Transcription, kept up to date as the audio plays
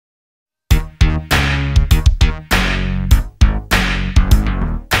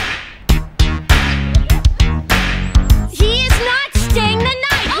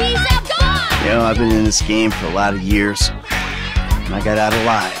this game for a lot of years, and I got out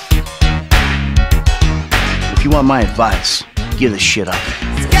alive. If you want my advice, give this shit up.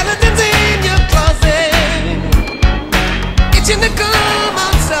 Skeletons in your closet, itching to come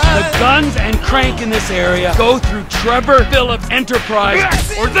outside. The guns and crank in this area go through Trevor Phillips Enterprise,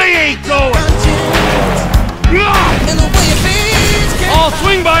 or they ain't going. I'll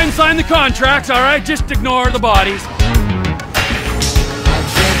swing by and sign the contracts, all right? Just ignore the bodies.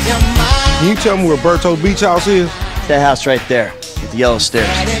 Can you tell me where Berto's Beach House is? That house right there, with the yellow stairs.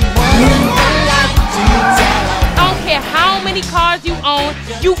 I don't care how many cars you own,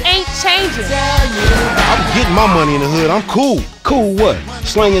 you ain't changing. I'm getting my money in the hood. I'm cool. Cool what?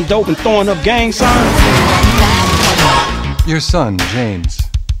 Slinging dope and throwing up gang signs? Your son, James.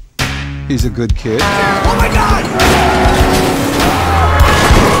 He's a good kid. Oh my God!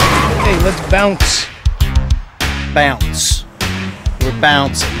 Hey, let's bounce. Bounce. We're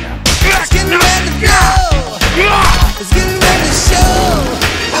bouncing now. It's getting ready to go. It's getting ready to show.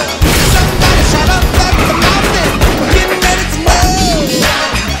 Somebody shut up at the mountain. We're getting ready to know.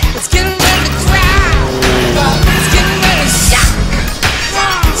 It's getting ready to cry. It's getting ready to shout.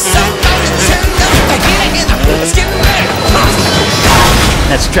 Somebody turn up the heat. It's getting ready to pop.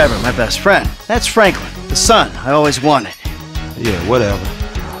 That's Trevor, my best friend. That's Franklin, the son I always wanted. Yeah, whatever.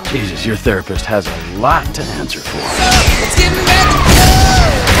 Jesus, your therapist has a lot to answer for. It's getting ready to go.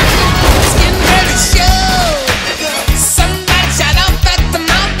 It's getting ready to show.